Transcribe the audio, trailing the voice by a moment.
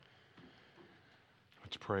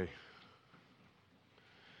Let's pray.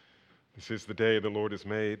 This is the day the Lord has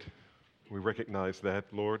made. We recognize that,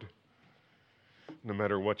 Lord. No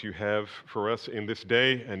matter what you have for us in this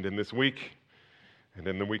day and in this week and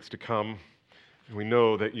in the weeks to come, we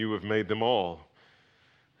know that you have made them all.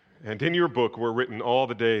 And in your book were written all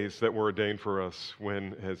the days that were ordained for us,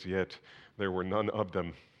 when as yet there were none of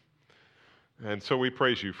them. And so we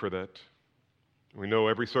praise you for that. We know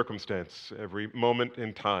every circumstance, every moment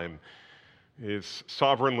in time is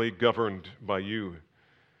sovereignly governed by you.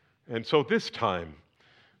 And so this time,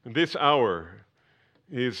 this hour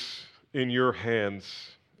is in your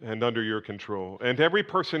hands and under your control. And every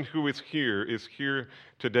person who is here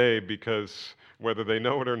today because, whether they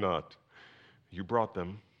know it or not, you brought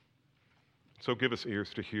them. So give us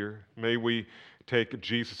ears to hear. May we take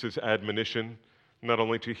Jesus' admonition not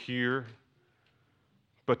only to hear,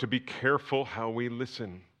 but to be careful how we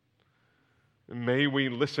listen. May we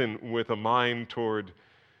listen with a mind toward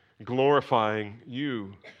glorifying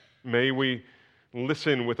you. May we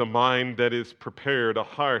listen with a mind that is prepared, a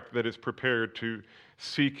heart that is prepared to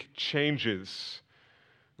seek changes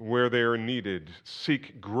where they are needed,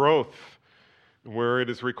 seek growth where it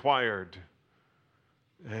is required,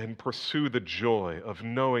 and pursue the joy of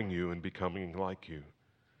knowing you and becoming like you.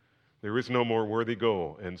 There is no more worthy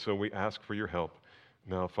goal, and so we ask for your help.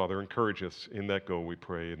 Now, Father, encourage us in that goal, we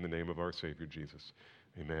pray, in the name of our Savior, Jesus.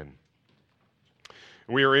 Amen.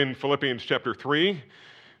 We are in Philippians chapter 3,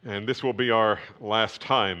 and this will be our last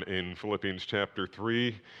time in Philippians chapter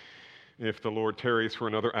 3, if the Lord tarries for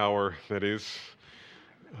another hour, that is.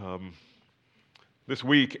 This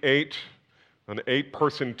week, an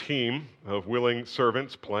 8-person team of willing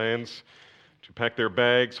servants plans to pack their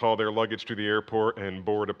bags, haul their luggage to the airport, and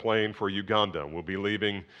board a plane for Uganda. We'll be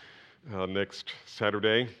leaving next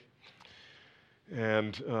Saturday.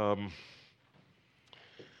 And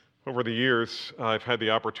over the years, I've had the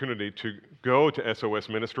opportunity to go to SOS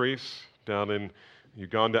Ministries down in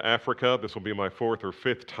Uganda, Africa. This will be my 4th or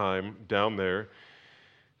 5th time down there.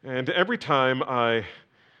 And every time I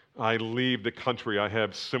leave the country, I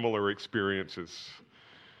have similar experiences.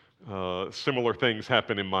 Similar things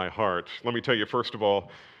happen in my heart. Let me tell you, first of all,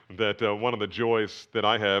 that one of the joys that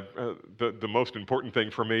I have, the most important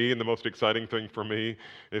thing for me and the most exciting thing for me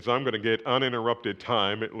is I'm going to get uninterrupted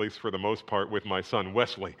time, at least for the most part, with my son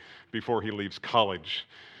Wesley before he leaves college.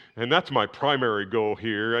 And that's my primary goal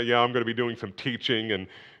here. Yeah, I'm going to be doing some teaching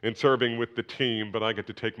and serving with the team, but I get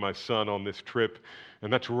to take my son on this trip,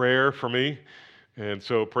 and that's rare for me. And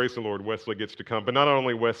so praise the Lord, Wesley gets to come. But not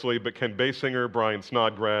only Wesley, but Ken Basinger, Brian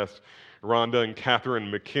Snodgrass, Rhonda and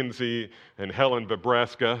Catherine McKinsey, and Helen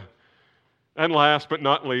Babraska. And last but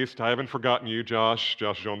not least, I haven't forgotten you, Josh.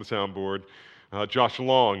 Josh is on the soundboard. Josh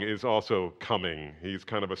Long is also coming. He's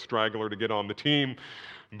kind of a straggler to get on the team,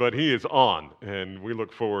 but he is on, and we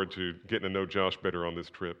look forward to getting to know Josh better on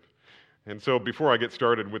this trip. And so before I get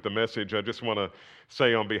started with the message, I just want to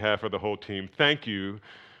say on behalf of the whole team, thank you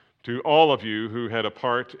to all of you who had a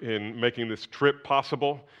part in making this trip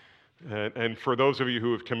possible. And for those of you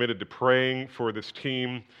who have committed to praying for this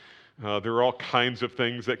team, there are all kinds of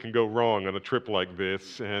things that can go wrong on a trip like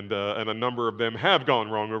this, and a number of them have gone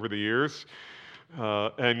wrong over the years.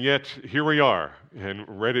 And yet, here we are, and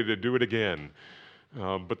ready to do it again.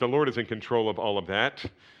 But the Lord is in control of all of that,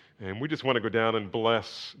 and we just want to go down and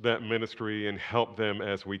bless that ministry and help them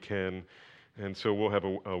as we can. And so we'll have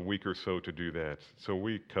a week or so to do that. So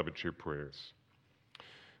we covet your prayers.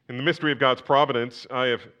 In the mystery of God's providence, I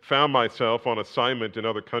have found myself on assignment in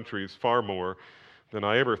other countries far more than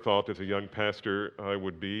I ever thought as a young pastor I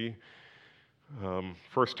would be.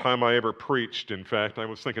 First time I ever preached, in fact, I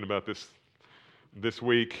was thinking about this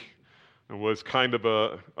week. It was kind of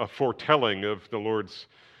a foretelling of the Lord's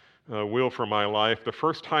will for my life. The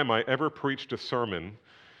first time I ever preached a sermon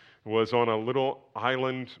was on a little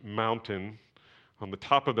island mountain, on the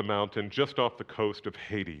top of the mountain, just off the coast of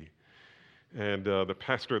Haiti. And the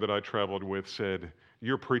pastor that I traveled with said,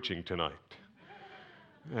 "You're preaching tonight."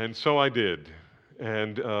 And so I did.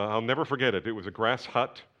 And I'll never forget it. It was a grass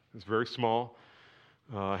hut. It was very small.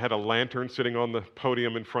 I had a lantern sitting on the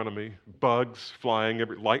podium in front of me. Bugs flying.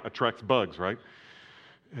 Every light attracts bugs, right?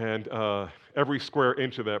 And every square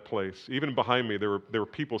inch of that place, even behind me, there were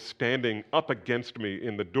people standing up against me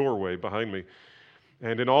in the doorway behind me.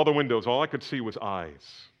 And in all the windows, all I could see was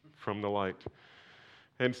eyes from the light.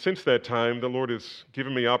 And since that time, the Lord has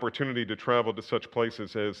given me opportunity to travel to such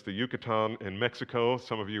places as the Yucatan and Mexico.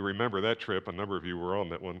 Some of you remember that trip. A number of you were on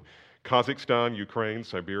that one. Kazakhstan, Ukraine,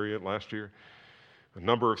 Siberia last year. A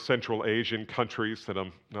number of Central Asian countries that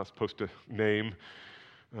I'm not supposed to name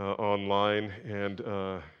online. And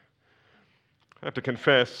I have to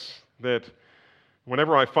confess that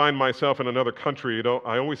Whenever I find myself in another country,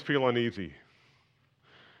 I always feel uneasy.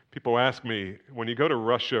 People ask me, when you go to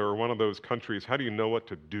Russia or one of those countries, how do you know what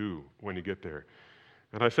to do when you get there?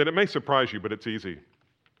 And I said, it may surprise you, but it's easy.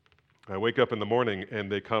 I wake up in the morning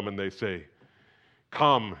and they come and they say,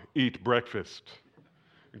 come, eat breakfast.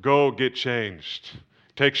 Go get changed.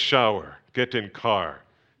 Take shower. Get in car.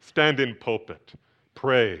 Stand in pulpit.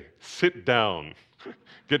 Pray. Sit down.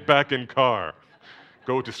 Get back in car.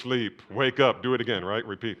 Go to sleep. Wake up. Do it again, right?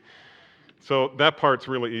 Repeat. So that part's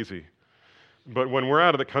really easy. But when we're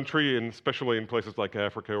out of the country, and especially in places like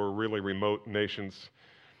Africa or really remote nations,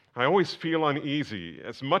 I always feel uneasy.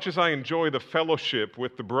 As much as I enjoy the fellowship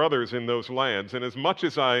with the brothers in those lands, and as much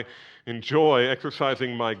as I enjoy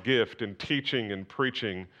exercising my gift in teaching and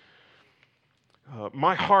preaching,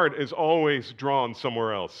 my heart is always drawn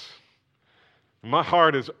somewhere else. My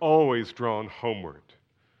heart is always drawn homeward.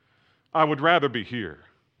 I would rather be here.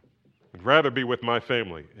 I'd rather be with my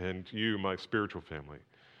family and you, my spiritual family.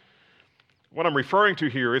 What I'm referring to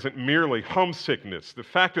here isn't merely homesickness. The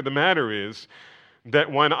fact of the matter is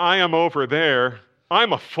that when I am over there,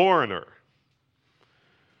 I'm a foreigner.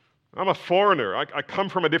 I'm a foreigner. I come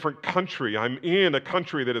from a different country. I'm in a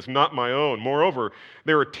country that is not my own. Moreover,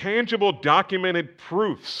 there are tangible, documented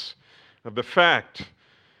proofs of the fact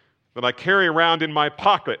that I carry around in my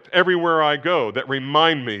pocket everywhere I go that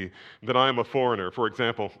remind me that I am a foreigner. For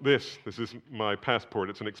example, this is my passport.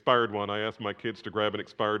 It's an expired one. I asked my kids to grab an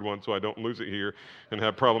expired one so I don't lose it here and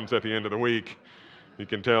have problems at the end of the week. You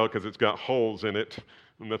can tell because it's got holes in it,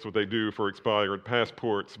 and that's what they do for expired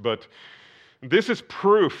passports. But this is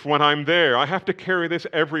proof when I'm there. I have to carry this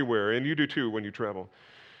everywhere, and you do too when you travel.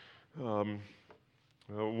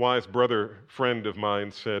 A wise friend of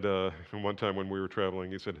mine said one time when we were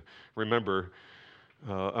traveling, he said, remember,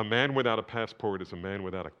 a man without a passport is a man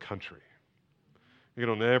without a country. You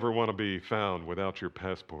don't ever want to be found without your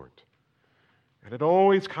passport. And it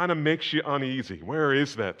always kind of makes you uneasy. Where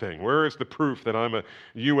is that thing? Where is the proof that I'm a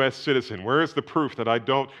U.S. citizen? Where is the proof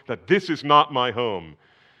that this is not my home?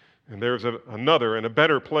 And there's another and a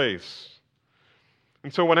better place.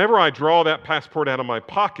 And so whenever I draw that passport out of my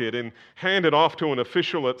pocket and hand it off to an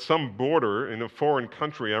official at some border in a foreign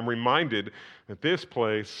country, I'm reminded that this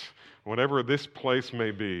place, whatever this place may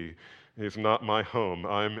be, is not my home.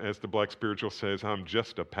 I'm, as the Black Spiritual says, I'm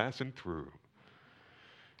just a passing through.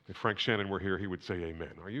 If Frank Shannon were here, he would say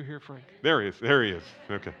amen. Are you here, Frank? There he is. There he is.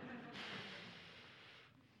 Okay.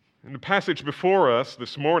 In the passage before us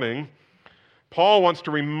this morning, Paul wants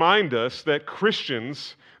to remind us that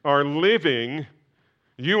Christians are living,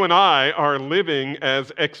 you and I are living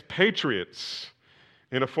as expatriates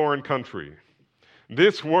in a foreign country.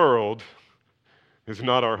 This world is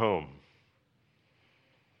not our home.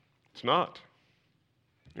 It's not.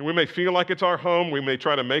 We may feel like it's our home, we may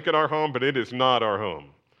try to make it our home, but it is not our home.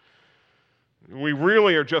 We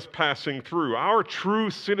really are just passing through. Our true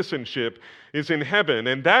citizenship is in heaven,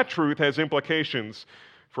 and that truth has implications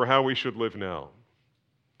for how we should live now.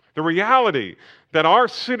 The reality that our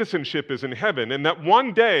citizenship is in heaven and that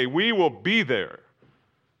one day we will be there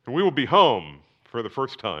and we will be home for the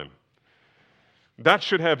first time, that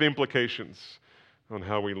should have implications on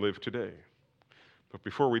how we live today. But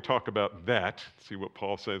before we talk about that, see what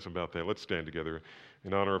Paul says about that, let's stand together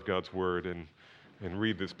in honor of God's word and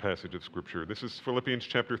read this passage of Scripture. This is Philippians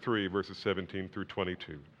chapter 3, verses 17 through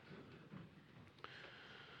 22.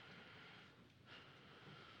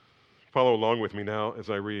 Follow along with me now as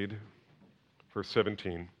I read verse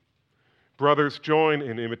 17. Brothers, join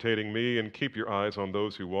in imitating me and keep your eyes on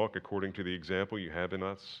those who walk according to the example you have in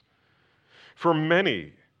us. For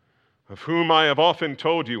many, of whom I have often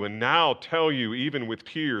told you and now tell you even with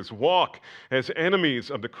tears, walk as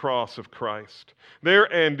enemies of the cross of Christ.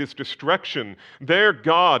 Their end is destruction. Their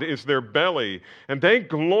God is their belly, and they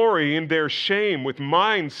glory in their shame with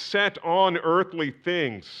minds set on earthly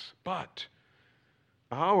things. But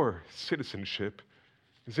our citizenship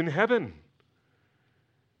is in heaven.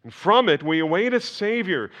 And from it we await a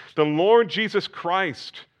Savior, the Lord Jesus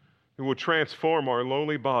Christ, who will transform our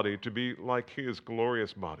lowly body to be like His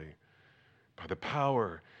glorious body by the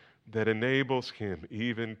power that enables Him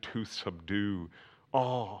even to subdue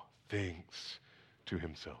all things to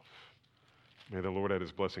Himself. May the Lord add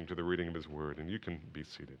His blessing to the reading of His word, and you can be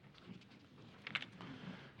seated.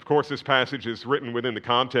 Of course, this passage is written within the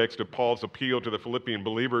context of Paul's appeal to the Philippian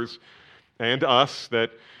believers and us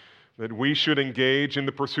that we should engage in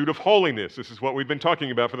the pursuit of holiness. This is what we've been talking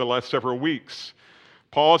about for the last several weeks.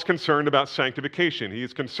 Paul is concerned about sanctification. He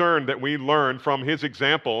is concerned that we learn from his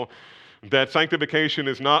example that sanctification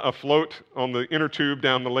is not a float on the inner tube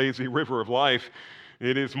down the lazy river of life.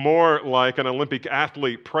 It is more like an Olympic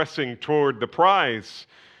athlete pressing toward the prize,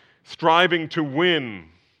 striving to win.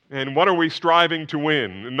 And what are we striving to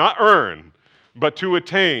win? Not earn, but to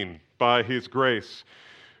attain by His grace.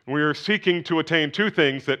 We are seeking to attain two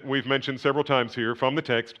things that we've mentioned several times here from the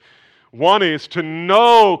text. One is to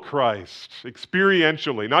know Christ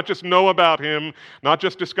experientially, not just know about Him, not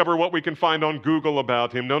just discover what we can find on Google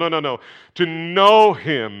about Him. No. To know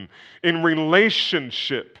Him in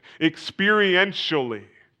relationship, experientially.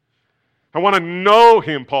 I want to know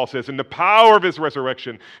Him, Paul says, in the power of His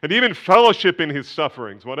resurrection, and even fellowship in His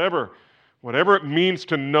sufferings. Whatever it means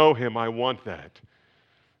to know Him, I want that.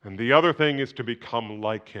 And the other thing is to become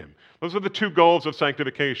like Him. Those are the two goals of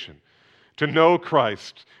sanctification. To know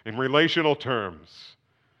Christ in relational terms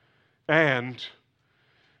and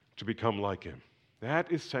to become like Him.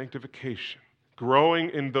 That is sanctification, growing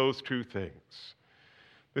in those two things.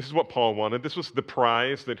 This is what Paul wanted. This was the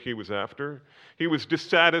prize that he was after. He was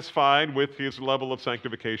dissatisfied with his level of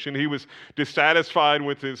sanctification. He was dissatisfied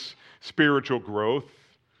with his spiritual growth.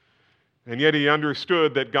 And yet he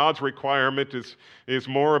understood that God's requirement is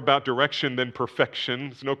more about direction than perfection.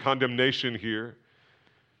 There's no condemnation here.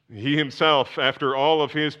 He himself, after all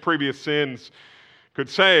of his previous sins, could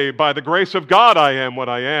say, by the grace of God I am what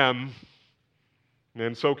I am,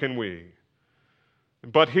 and so can we.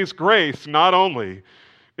 But His grace not only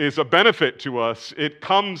is a benefit to us, it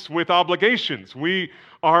comes with obligations. We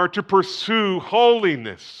are to pursue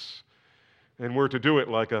holiness, and we're to do it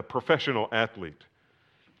like a professional athlete.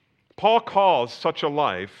 Paul calls such a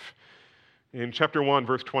life, in chapter 1,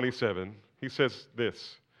 verse 27, he says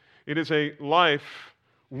this, it is a life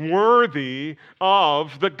worthy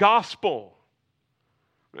of the gospel.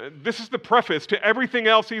 This is the preface to everything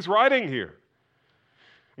else he's writing here.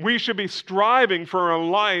 We should be striving for a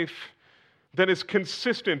life that is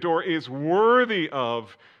consistent or is worthy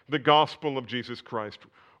of the gospel of Jesus Christ.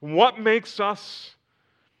 What motivates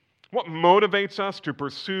us to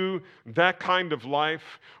pursue that kind of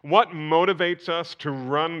life? What motivates us to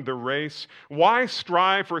run the race? Why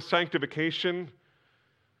strive for sanctification?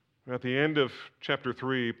 At the end of chapter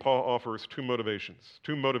 3, Paul offers two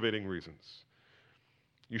motivating reasons.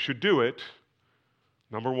 You should do it,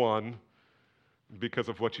 number one, because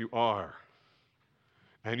of what you are.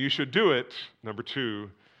 And you should do it, number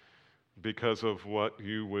two, because of what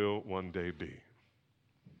you will one day be,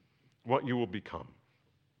 what you will become.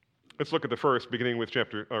 Let's look at the first, beginning with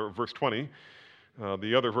verse 20.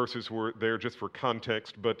 The other verses were there just for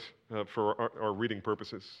context, but for our reading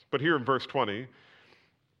purposes. But here in verse 20,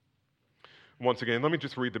 once again, let me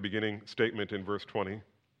just read the beginning statement in verse 20.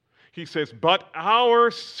 He says, but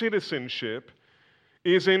our citizenship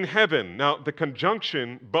is in heaven. Now, the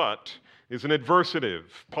conjunction but is an adversative.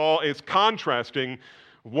 Paul is contrasting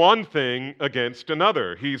one thing against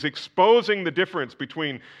another. He's exposing the difference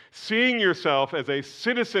between seeing yourself as a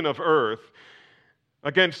citizen of earth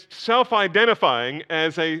against self-identifying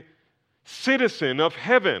as a citizen of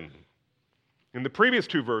heaven. In the previous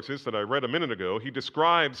two verses that I read a minute ago, he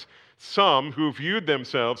describes some who viewed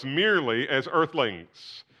themselves merely as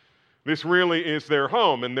earthlings. This really is their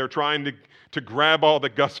home, and they're trying to grab all the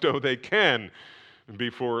gusto they can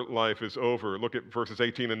before life is over. Look at verses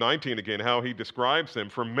 18 and 19 again, how he describes them.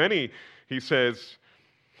 For many, he says,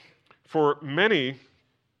 for many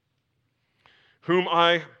whom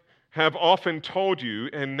I have often told you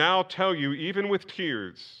and now tell you even with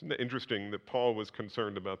tears. Isn't it interesting that Paul was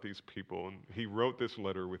concerned about these people, and he wrote this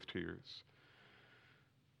letter with tears.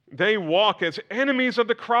 They walk as enemies of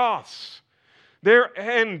the cross. Their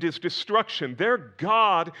end is destruction. Their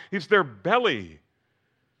God is their belly.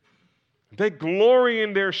 They glory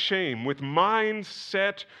in their shame with minds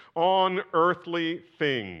set on earthly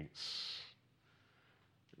things.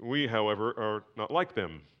 We, however, are not like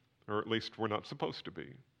them, or at least we're not supposed to be.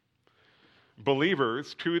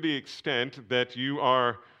 Believers, to the extent that you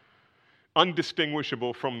are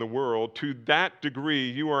undistinguishable from the world, to that degree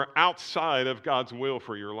you are outside of God's will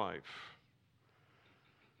for your life.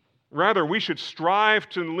 Rather, we should strive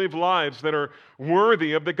to live lives that are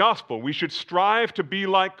worthy of the gospel. We should strive to be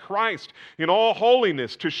like Christ in all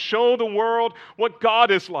holiness, to show the world what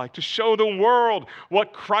God is like, to show the world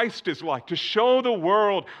what Christ is like, to show the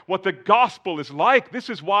world what the gospel is like. This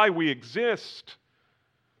is why we exist.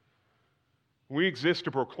 We exist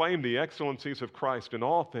to proclaim the excellencies of Christ in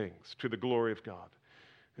all things to the glory of God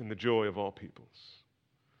and the joy of all peoples.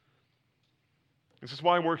 This is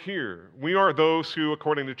why we're here. We are those who,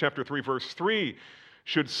 according to chapter 3, verse 3,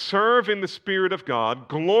 should serve in the Spirit of God,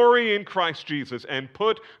 glory in Christ Jesus, and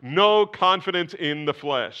put no confidence in the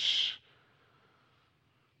flesh.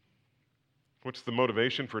 What's the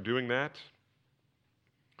motivation for doing that?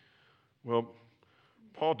 Well,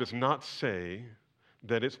 Paul does not say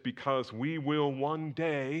that it's because we will one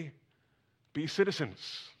day be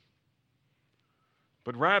citizens,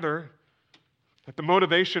 but rather that the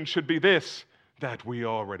motivation should be this, that we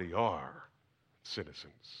already are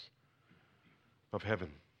citizens of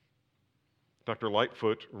heaven. Dr.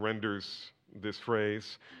 Lightfoot renders this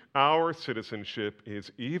phrase, our citizenship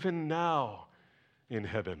is even now in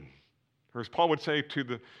heaven. Or as Paul would say to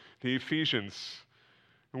the Ephesians,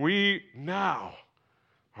 we now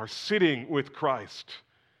are sitting with Christ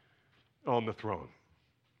on the throne.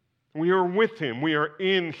 We are with him. We are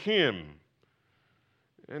in him.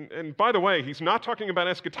 And by the way, he's not talking about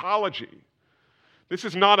eschatology. This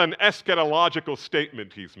is not an eschatological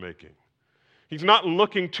statement he's making. He's not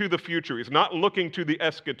looking to the future. He's not looking to the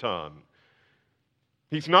eschaton.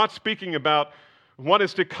 He's not speaking about what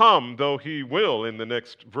is to come, though he will in the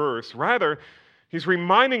next verse. Rather, he's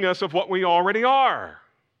reminding us of what we already are.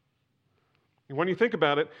 And when you think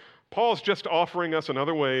about it, Paul's just offering us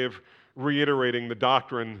another way of reiterating the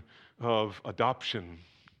doctrine of adoption,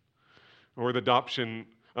 or the doctrine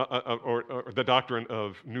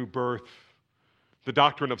of new birth, the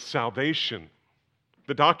doctrine of salvation,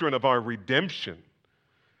 the doctrine of our redemption.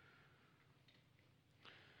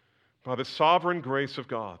 By the sovereign grace of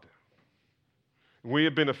God, we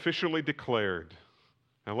have been officially declared.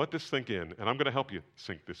 Now let this sink in, and I'm going to help you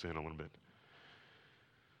sink this in a little bit.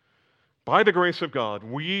 By the grace of God,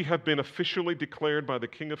 we have been officially declared by the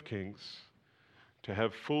King of Kings to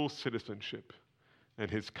have full citizenship in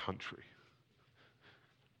his country.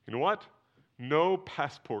 You know what? No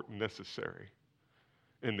passport necessary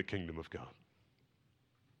in the kingdom of God.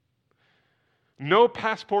 No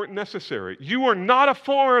passport necessary. You are not a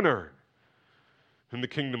foreigner in the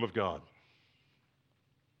kingdom of God.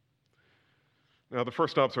 Now, the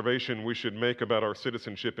first observation we should make about our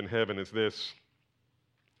citizenship in heaven is this.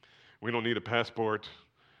 We don't need a passport.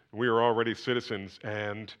 We are already citizens,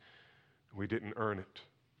 and we didn't earn it.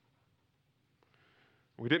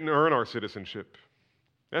 We didn't earn our citizenship.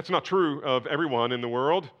 That's not true of everyone in the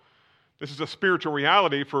world. This is a spiritual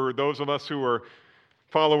reality for those of us who are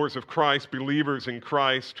followers of Christ, believers in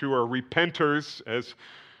Christ, who are repenters, as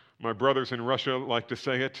my brothers in Russia like to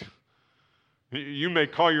say it. You may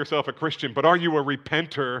call yourself a Christian, but are you a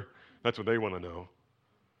repenter? That's what they want to know.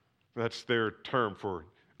 That's their term for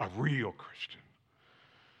a real Christian.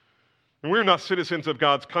 And we're not citizens of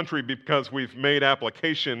God's country because we've made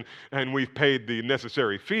application and we've paid the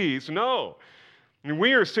necessary fees. No.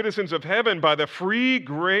 We are citizens of heaven by the free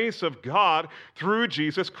grace of God through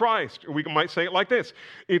Jesus Christ. We might say it like this.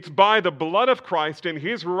 It's by the blood of Christ and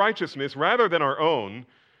his righteousness rather than our own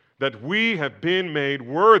that we have been made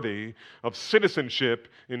worthy of citizenship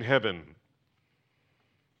in heaven.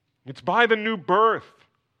 It's by the new birth.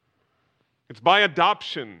 It's by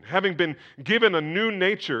adoption, having been given a new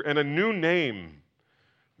nature and a new name,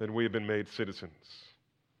 that we have been made citizens.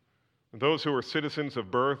 And those who are citizens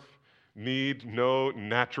of birth need no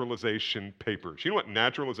naturalization papers. You know what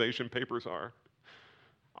naturalization papers are?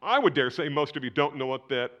 I would dare say most of you don't know what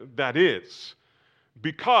that is,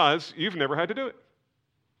 because you've never had to do it.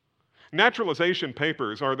 Naturalization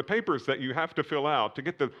papers are the papers that you have to fill out to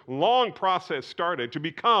get the long process started to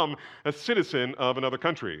become a citizen of another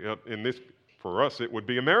country. For us, it would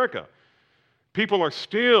be America. People are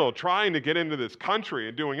still trying to get into this country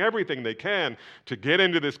and doing everything they can to get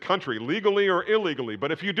into this country, legally or illegally.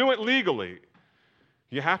 But if you do it legally,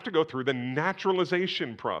 you have to go through the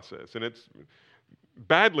naturalization process. And it's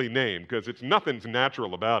badly named because nothing's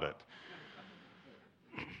natural about it.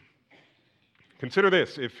 Consider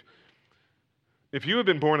this. If you had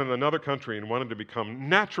been born in another country and wanted to become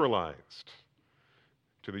naturalized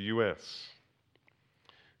to the U.S.,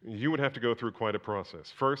 you would have to go through quite a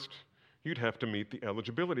process. First, you'd have to meet the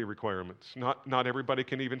eligibility requirements. Not everybody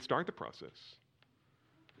can even start the process.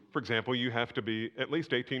 For example, you have to be at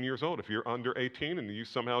least 18 years old. If you're under 18 and you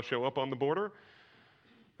somehow show up on the border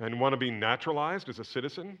and want to be naturalized as a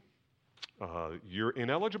citizen, you're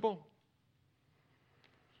ineligible.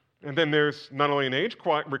 And then there's not only an age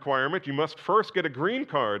requirement, you must first get a green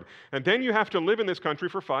card, and then you have to live in this country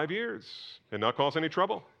for 5 years and not cause any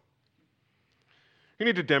trouble. You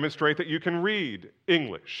need to demonstrate that you can read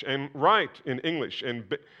English and write in English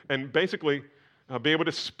and basically be able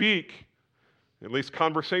to speak at least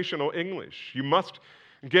conversational English. You must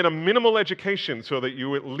get a minimal education so that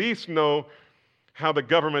you at least know how the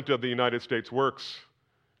government of the United States works.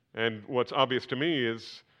 And what's obvious to me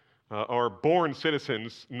is our born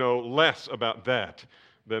citizens know less about that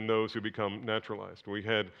than those who become naturalized. We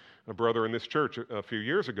had a brother in this church a few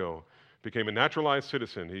years ago became a naturalized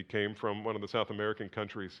citizen. He came from one of the South American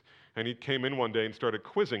countries, and he came in one day and started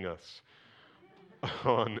quizzing us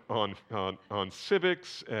on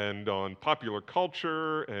civics and on popular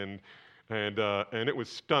culture, and it was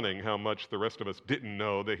stunning how much the rest of us didn't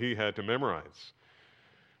know that he had to memorize.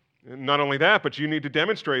 And not only that, but you need to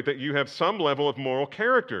demonstrate that you have some level of moral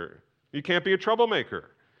character. You can't be a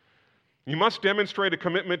troublemaker. You must demonstrate a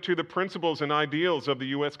commitment to the principles and ideals of the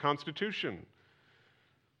U.S. Constitution.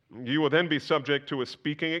 You will then be subject to a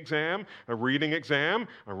speaking exam, a reading exam,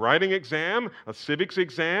 a writing exam, a civics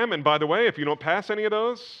exam, and by the way, if you don't pass any of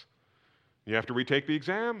those, you have to retake the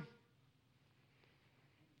exam.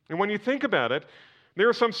 And when you think about it, there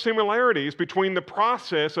are some similarities between the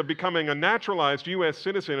process of becoming a naturalized U.S.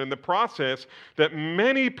 citizen and the process that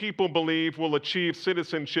many people believe will achieve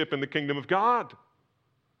citizenship in the kingdom of God.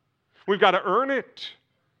 We've got to earn it.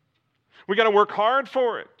 We've got to work hard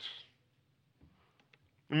for it.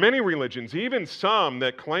 Many religions, even some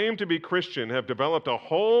that claim to be Christian, have developed a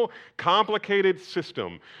whole complicated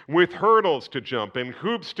system with hurdles to jump and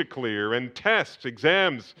hoops to clear and tests,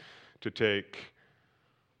 exams to take.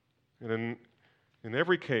 And in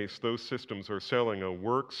every case, those systems are selling a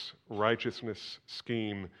works righteousness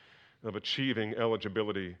scheme of achieving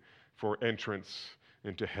eligibility for entrance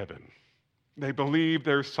into heaven. They believe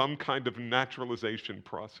there's some kind of naturalization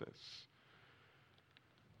process.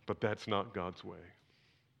 But that's not God's way.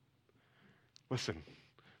 Listen,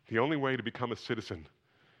 the only way to become a citizen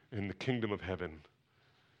in the kingdom of heaven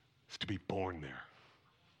is to be born there.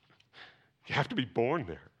 You have to be born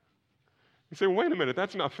there. You say, well, wait a minute,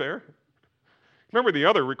 that's not fair. Remember the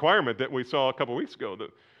other requirement that we saw a couple weeks ago, the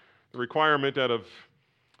requirement out of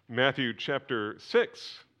Matthew chapter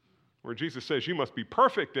 6, where Jesus says, you must be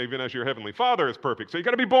perfect even as your heavenly Father is perfect. So you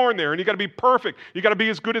got to be born there, and you got to be perfect. You got to be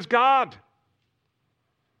as good as God.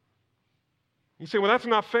 You say, well, that's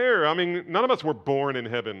not fair. I mean, none of us were born in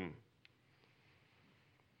heaven.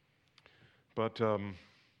 But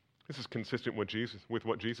this is consistent with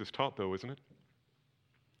what Jesus taught, though, isn't it?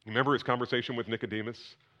 Remember his conversation with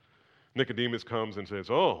Nicodemus? Nicodemus comes and says,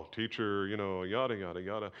 oh, teacher, yada, yada,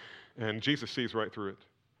 yada. And Jesus sees right through it.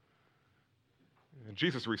 And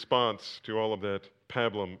Jesus' response to all of that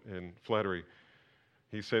pablum and flattery,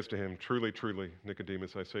 he says to him, truly, truly,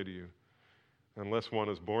 Nicodemus, I say to you, unless one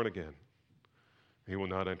is born again, he will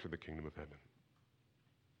not enter the kingdom of heaven.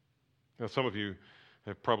 Now, some of you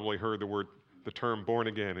have probably heard the term born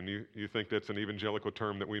again, and you think that's an evangelical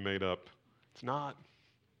term that we made up. It's not.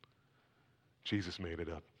 Jesus made it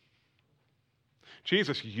up.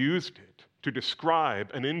 Jesus used it to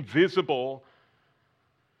describe an invisible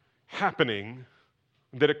happening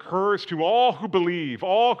that occurs to all who believe,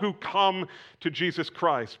 all who come to Jesus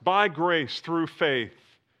Christ by grace through faith.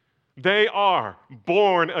 They are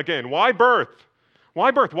born again. Why birth?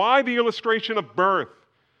 Why birth? Why the illustration of birth?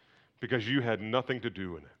 Because you had nothing to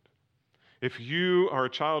do in it. If you are a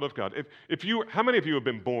child of God, how many of you have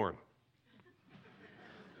been born?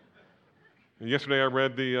 Yesterday I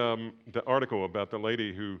read the article about the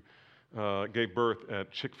lady who gave birth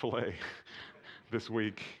at Chick-fil-A this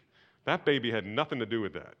week. That baby had nothing to do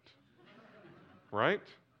with that, right?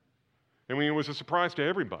 I mean, it was a surprise to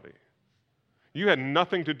everybody. You had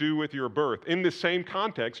nothing to do with your birth. In this same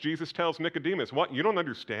context, Jesus tells Nicodemus, what, you don't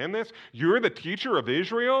understand this? You're the teacher of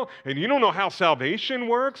Israel, and you don't know how salvation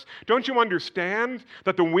works? Don't you understand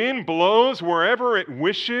that the wind blows wherever it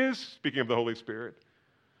wishes? Speaking of the Holy Spirit.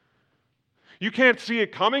 You can't see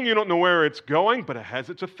it coming, you don't know where it's going, but it has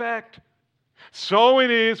its effect. So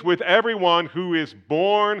it is with everyone who is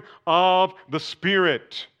born of the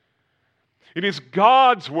Spirit. It is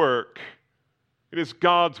God's work. It is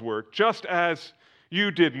God's work. Just as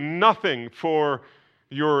you did nothing for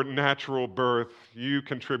your natural birth, you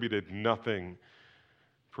contributed nothing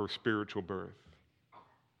for spiritual birth.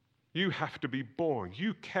 You have to be born.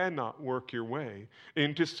 You cannot work your way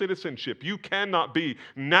into citizenship. You cannot be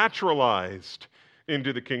naturalized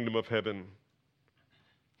into the kingdom of heaven.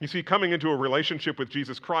 You see, coming into a relationship with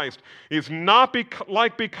Jesus Christ is not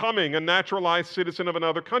like becoming a naturalized citizen of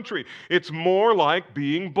another country. It's more like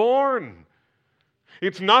being born.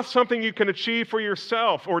 It's not something you can achieve for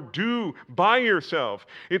yourself or do by yourself.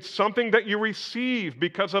 It's something that you receive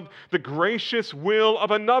because of the gracious will of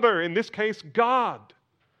another, in this case, God.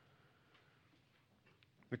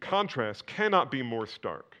 The contrast cannot be more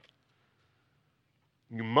stark.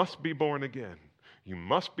 You must be born again. You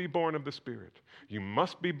must be born of the Spirit. You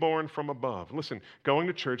must be born from above. Listen, going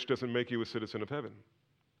to church doesn't make you a citizen of heaven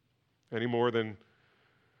any more than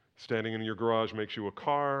standing in your garage makes you a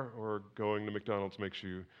car, or going to McDonald's makes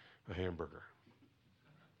you a hamburger.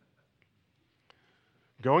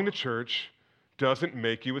 Going to church doesn't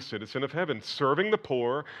make you a citizen of heaven. Serving the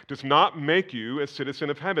poor does not make you a citizen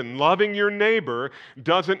of heaven. Loving your neighbor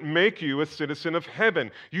doesn't make you a citizen of heaven.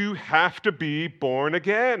 You have to be born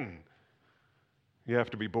again. You have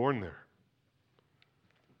to be born there.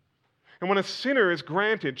 And when a sinner is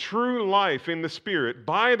granted true life in the Spirit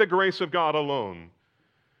by the grace of God alone,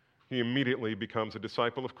 he immediately becomes a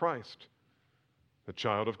disciple of Christ, a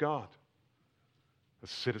child of God, a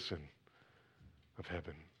citizen of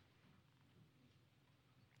heaven.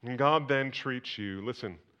 And God then treats you,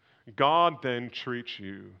 listen, God then treats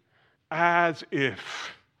you as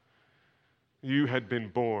if you had been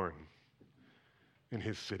born in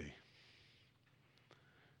His city,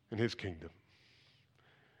 in His kingdom,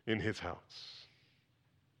 in His house.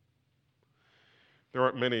 There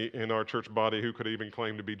aren't many in our church body who could even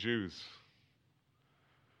claim to be Jews.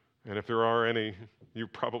 And if there are any, you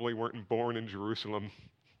probably weren't born in Jerusalem.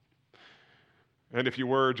 And if you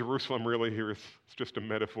were, Jerusalem really here is just a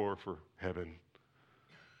metaphor for heaven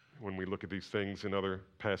when we look at these things in other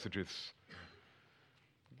passages.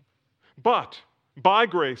 But by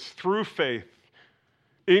grace, through faith,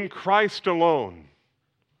 in Christ alone,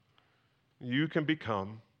 you can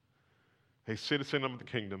become a citizen of the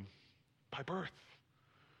kingdom by birth.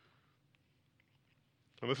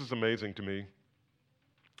 And this is amazing to me.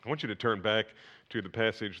 I want you to turn back to the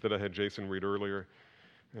passage that I had Jason read earlier,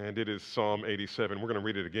 and it is Psalm 87. We're going to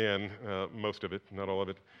read it again, most of it, not all of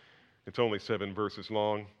it. It's only 7 verses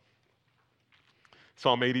long.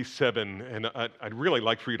 Psalm 87, and I'd really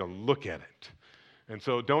like for you to look at it. And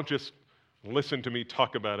so don't just listen to me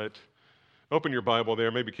talk about it. Open your Bible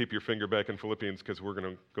there. Maybe keep your finger back in Philippians because we're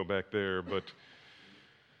going to go back there. But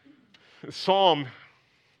Psalm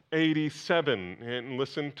 87, and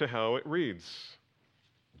listen to how it reads.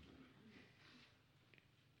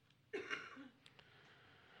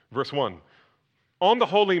 Verse 1, on the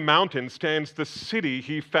holy mountain stands the city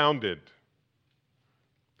He founded.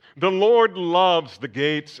 The Lord loves the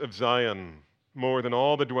gates of Zion more than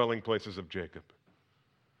all the dwelling places of Jacob.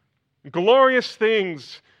 Glorious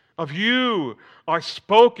things of you are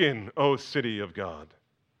spoken, O city of God,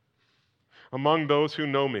 among those who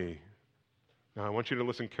know me. Now, I want you to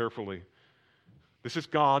listen carefully. This is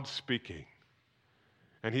God speaking,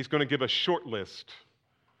 and He's going to give a short list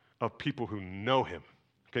of people who know Him.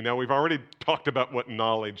 Okay, now we've already talked about what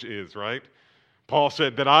knowledge is, right? Paul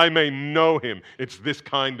said that I may know Him. It's this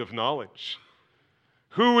kind of knowledge.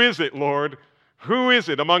 Who is it, Lord? Who is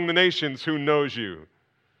it among the nations who knows you?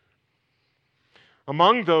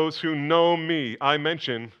 Among those who know me, I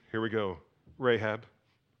mention, here we go, Rahab,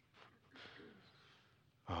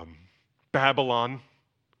 Babylon.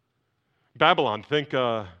 Babylon, think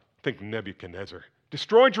Nebuchadnezzar.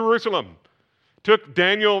 Destroyed Jerusalem. Took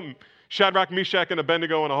Daniel, Shadrach, Meshach, and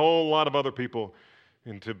Abednego, and a whole lot of other people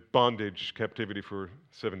into bondage, captivity for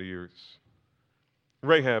 70 years.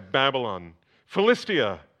 Rahab, Babylon.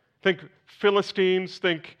 Philistia, think Philistines,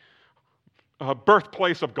 think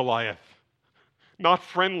birthplace of Goliath. Not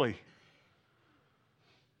friendly.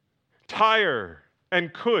 Tyre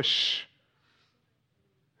and Cush.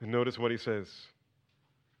 And notice what he says.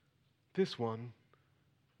 This one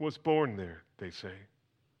was born there, they say.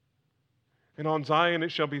 And on Zion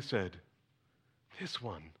it shall be said, this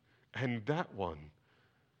one and that one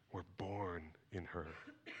were born in her.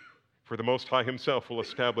 For the Most High Himself will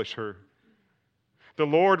establish her. The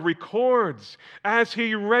Lord records as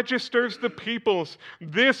He registers the peoples.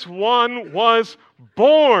 This one was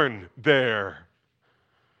born there.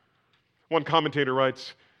 One commentator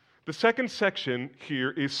writes, the second section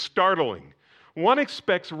here is startling. One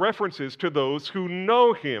expects references to those who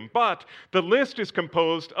know Him, but the list is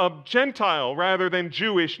composed of Gentile rather than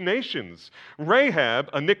Jewish nations. Rahab,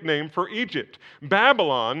 a nickname for Egypt.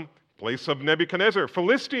 Babylon, place of Nebuchadnezzar.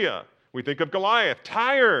 Philistia, we think of Goliath.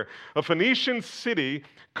 Tyre, a Phoenician city,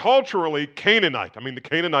 culturally Canaanite. I mean, the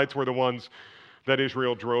Canaanites were the ones that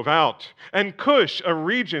Israel drove out. And Cush, a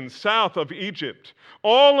region south of Egypt,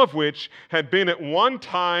 all of which had been at one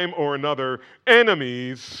time or another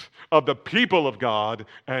enemies of the people of God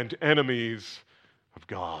and enemies of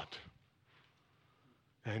God.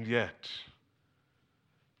 And yet,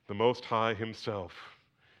 the Most High Himself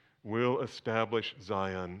will establish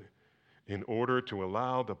Zion in order to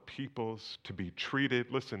allow the peoples to be treated,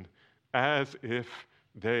 listen, as if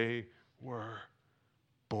they were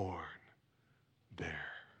born there.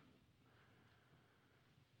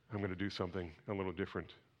 I'm going to do something a little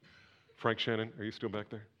different. Frank Shannon, are you still back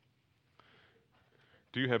there?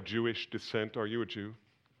 Do you have Jewish descent? Are you a Jew?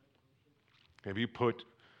 Have you put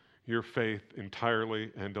your faith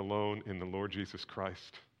entirely and alone in the Lord Jesus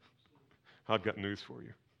Christ? I've got news for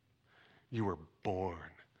you. You were born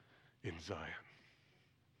in Zion.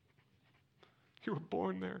 You were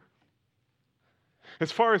born there.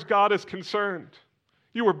 As far as God is concerned,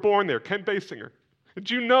 you were born there. Ken Basinger. Did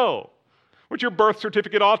you know what your birth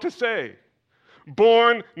certificate ought to say?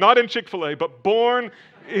 Born, not in Chick-fil-A, but born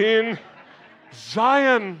in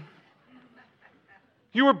Zion.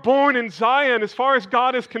 You were born in Zion. As far as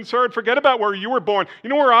God is concerned, forget about where you were born. You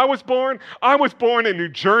know where I was born? I was born in New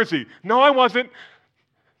Jersey. No, I wasn't.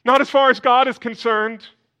 Not as far as God is concerned.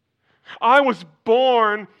 I was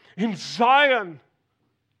born in Zion.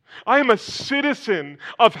 I am a citizen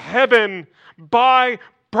of heaven by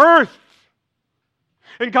birth.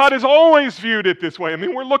 And God has always viewed it this way. I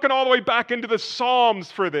mean, we're looking all the way back into the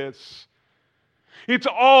Psalms for this. It's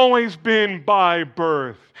always been by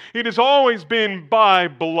birth. It has always been by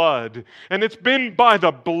blood. And it's been by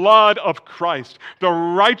the blood of Christ, the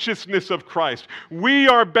righteousness of Christ. We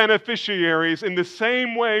are beneficiaries in the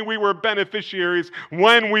same way we were beneficiaries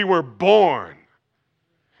when we were born.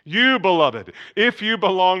 You, beloved, if you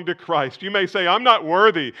belong to Christ, you may say, I'm not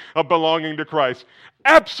worthy of belonging to Christ.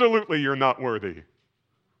 Absolutely, you're not worthy.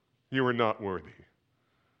 You are not worthy.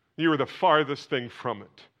 You are the farthest thing from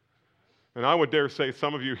it. And I would dare say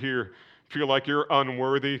some of you here feel like you're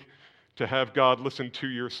unworthy to have God listen to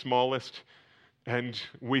your smallest and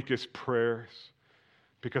weakest prayers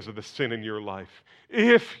because of the sin in your life.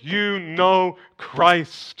 If you know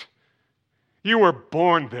Christ, you were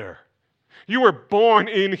born there. You were born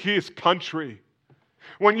in His country.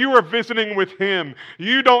 When you are visiting with Him,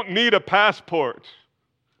 you don't need a passport.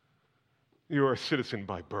 You are a citizen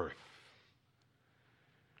by birth.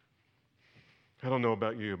 I don't know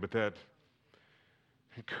about you, but that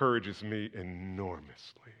encourages me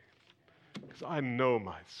enormously because I know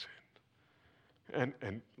my sin.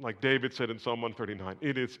 And like David said in Psalm 139,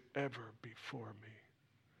 it is ever before me.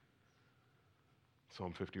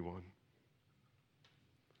 Psalm 51.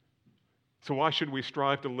 So why should we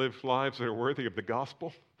strive to live lives that are worthy of the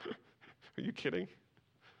gospel? Are you kidding?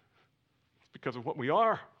 It's because of what we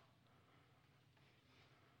are.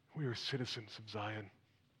 We are citizens of Zion.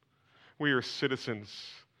 We are citizens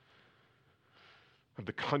of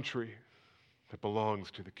the country that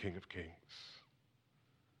belongs to the King of Kings.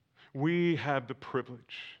 We have the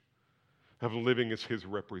privilege of living as His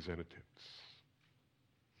representatives.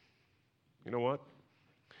 You know what?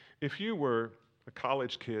 If you were a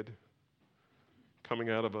college kid coming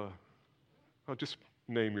out of I'll just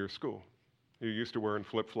name your school. You're used to wearing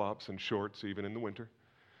flip-flops and shorts even in the winter,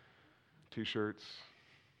 T-shirts.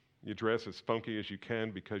 You dress as funky as you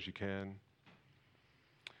can because you can.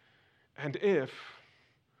 And if,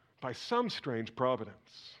 by some strange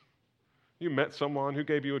providence, you met someone who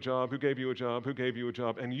gave you a job, who gave you a job, who gave you a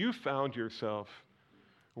job, and you found yourself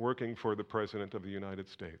working for the President of the United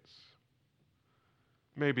States,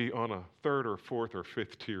 maybe on a third or fourth or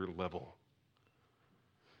fifth tier level,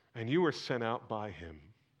 and you were sent out by Him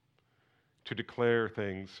to declare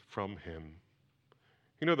things from Him,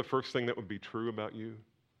 you know the first thing that would be true about you?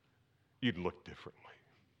 You'd look differently.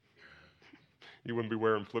 You wouldn't be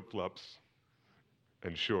wearing flip-flops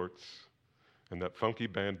and shorts and that funky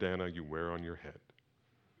bandana you wear on your head.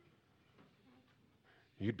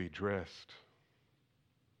 You'd be dressed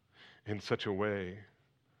in such a way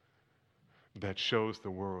that shows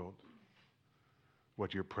the world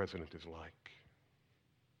what your president is like.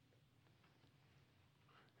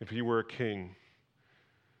 If you were a king,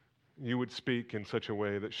 you would speak in such a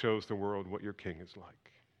way that shows the world what your king is like.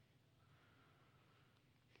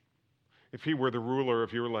 If he were the ruler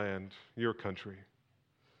of your land, your country,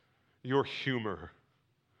 your humor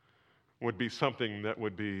would be something that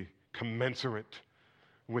would be commensurate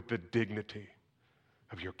with the dignity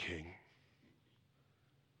of your king.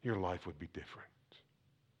 Your life would be different.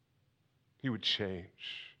 You would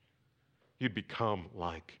change. You'd become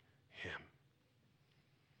like him.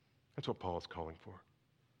 That's what Paul is calling for.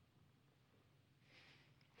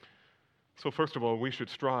 So first of all, we should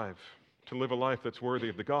strive to live a life that's worthy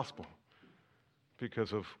of the gospel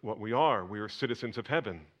because of what we are. We are citizens of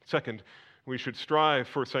heaven. Second, we should strive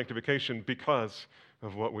for sanctification because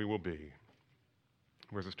of what we will be.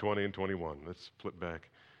 Verses 20 and 21. Let's flip back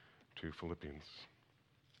to Philippians.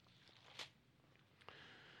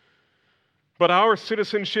 But our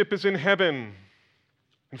citizenship is in heaven,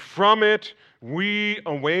 and from it we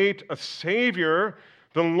await a Savior,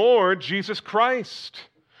 the Lord Jesus Christ,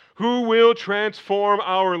 who will transform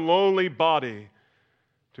our lowly body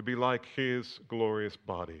to be like His glorious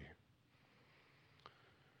body.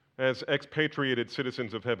 As expatriated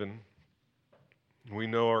citizens of heaven, we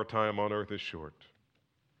know our time on earth is short.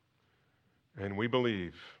 And we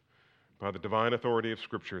believe, by the divine authority of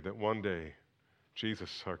Scripture, that one day,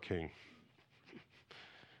 Jesus, our King,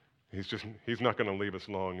 He's not going to leave us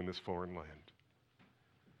long in this foreign land.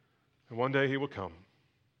 And one day he will come,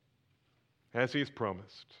 as he has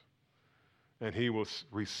promised, and he will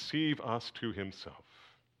receive us to himself.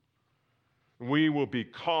 We will be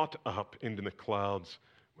caught up into the clouds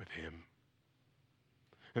with him.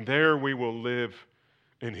 And there we will live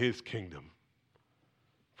in his kingdom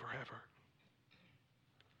forever.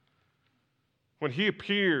 When he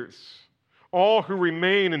appears, all who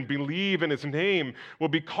remain and believe in his name will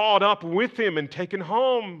be caught up with him and taken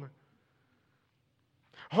home.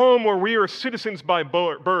 Home where we are citizens by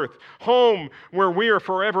birth. Home where we are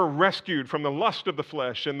forever rescued from the lust of the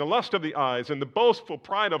flesh and the lust of the eyes and the boastful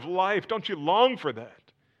pride of life. Don't you long for that?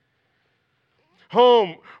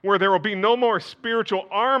 Home where there will be no more spiritual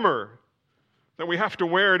armor that we have to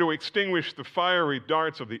wear to extinguish the fiery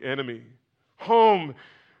darts of the enemy. Home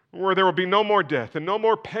where there will be no more death and no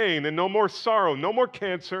more pain and no more sorrow, no more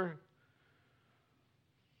cancer.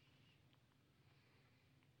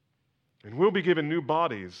 And we'll be given new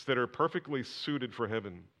bodies that are perfectly suited for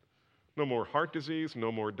heaven. No more heart disease,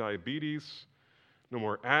 no more diabetes, no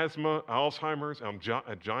more asthma, Alzheimer's,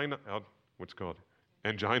 angina. What's it called?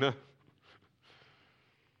 Angina.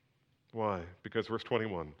 Why? Because verse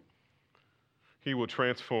 21, he will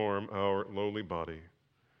transform our lowly body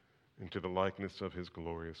into the likeness of his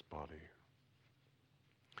glorious body.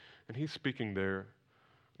 And he's speaking there,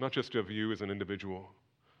 not just of you as an individual,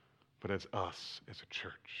 but as us as a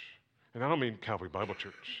church. And I don't mean Calvary Bible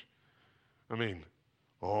Church. I mean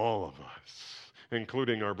all of us,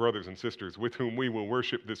 including our brothers and sisters with whom we will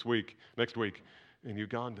worship next week in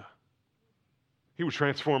Uganda. He will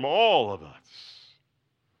transform all of us.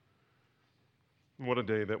 What a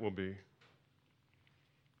day that will be.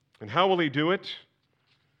 And how will he do it?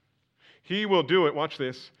 He will do it, watch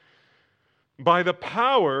this, by the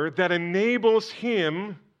power that enables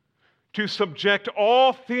him to subject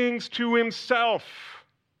all things to himself.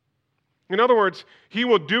 In other words, he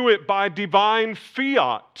will do it by divine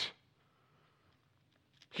fiat.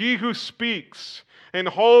 He who speaks and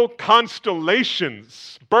whole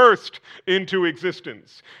constellations burst into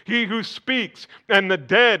existence. He who speaks and the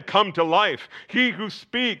dead come to life. He who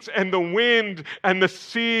speaks and the wind and the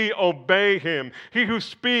sea obey him. He who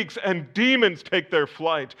speaks and demons take their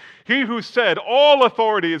flight. He who said, all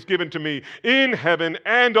authority is given to me in heaven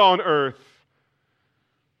and on earth,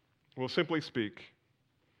 will simply speak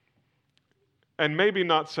and maybe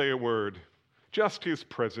not say a word, just his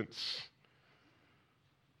presence.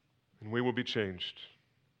 And we will be changed.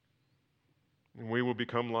 And we will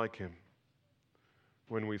become like him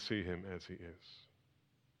when we see him as he is.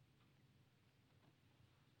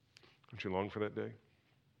 Don't you long for that day?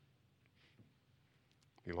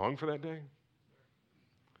 Do you long for that day?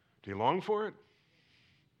 Do you long for it?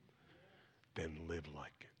 Then live like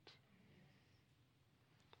it.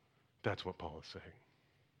 That's what Paul is saying.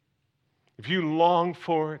 If you long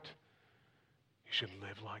for it, you should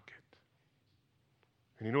live like it.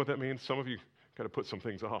 And you know what that means? Some of you got to put some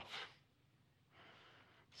things off.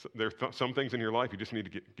 So there are some things in your life you just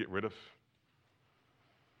need to get rid of.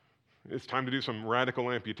 It's time to do some radical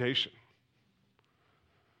amputation.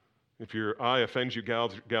 If your eye offends you,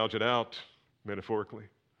 gouge it out, metaphorically.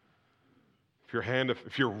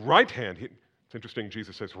 If your right hand, it's interesting,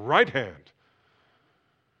 Jesus says, right hand.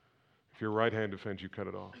 If your right hand offends you, cut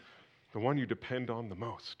it off. The one you depend on the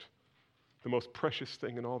most precious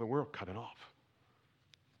thing in all the world, cut it off.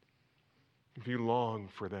 If you long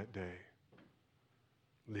for that day,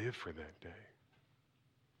 live for that day.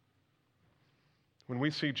 When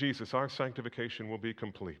we see Jesus, our sanctification will be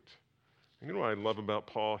complete. And you know what I love about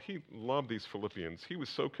Paul? He loved these Philippians. He was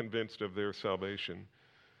so convinced of their salvation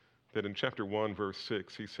that in chapter 1, verse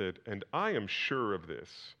 6, he said, "And I am sure of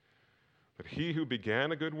this, that he who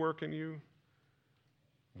began a good work in you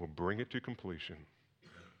will bring it to completion."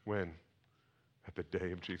 When? At the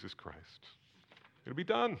day of Jesus Christ. It'll be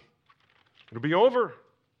done. It'll be over.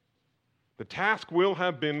 The task will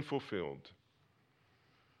have been fulfilled.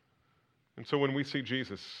 And so when we see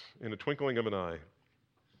Jesus in a twinkling of an eye,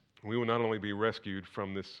 we will not only be rescued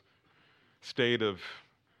from this state of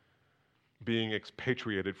being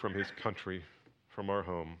expatriated from his country, from our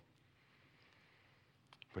home,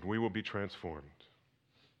 but we will be transformed.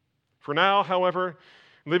 For now, however,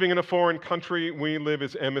 living in a foreign country, we live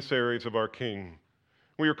as emissaries of our King.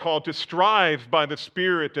 We are called to strive by the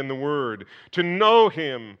Spirit and the Word, to know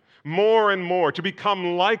him more and more, to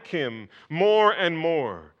become like him more and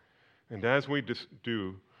more. And as we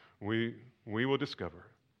do, we will discover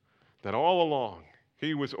that all along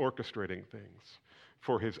he was orchestrating things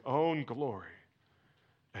for his own glory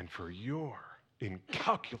and for your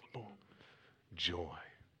incalculable joy.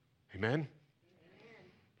 Amen?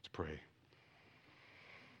 Let's pray.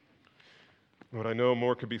 Lord, I know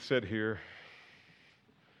more could be said here,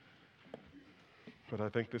 but I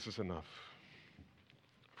think this is enough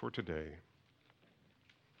for today.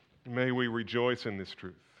 May we rejoice in this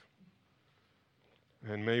truth.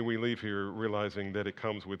 And may we leave here realizing that it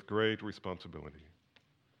comes with great responsibility.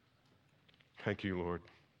 Thank you, Lord.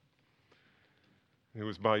 It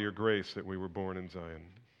was by your grace that we were born in Zion.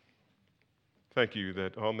 Thank you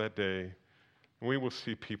that on that day we will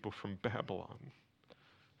see people from Babylon,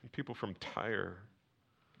 and people from Tyre,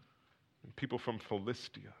 and people from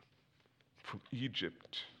Philistia, from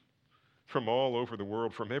Egypt, from all over the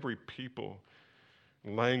world, from every people,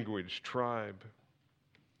 language, tribe.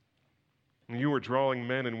 And you are drawing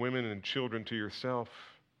men and women and children to yourself.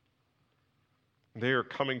 They are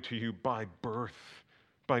coming to you by birth,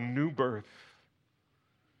 by new birth.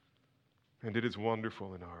 And it is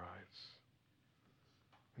wonderful in our eyes.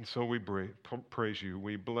 And so we praise you.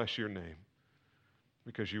 We bless your name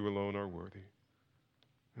because you alone are worthy.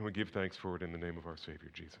 And we give thanks for it in the name of our Savior,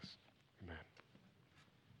 Jesus. Amen.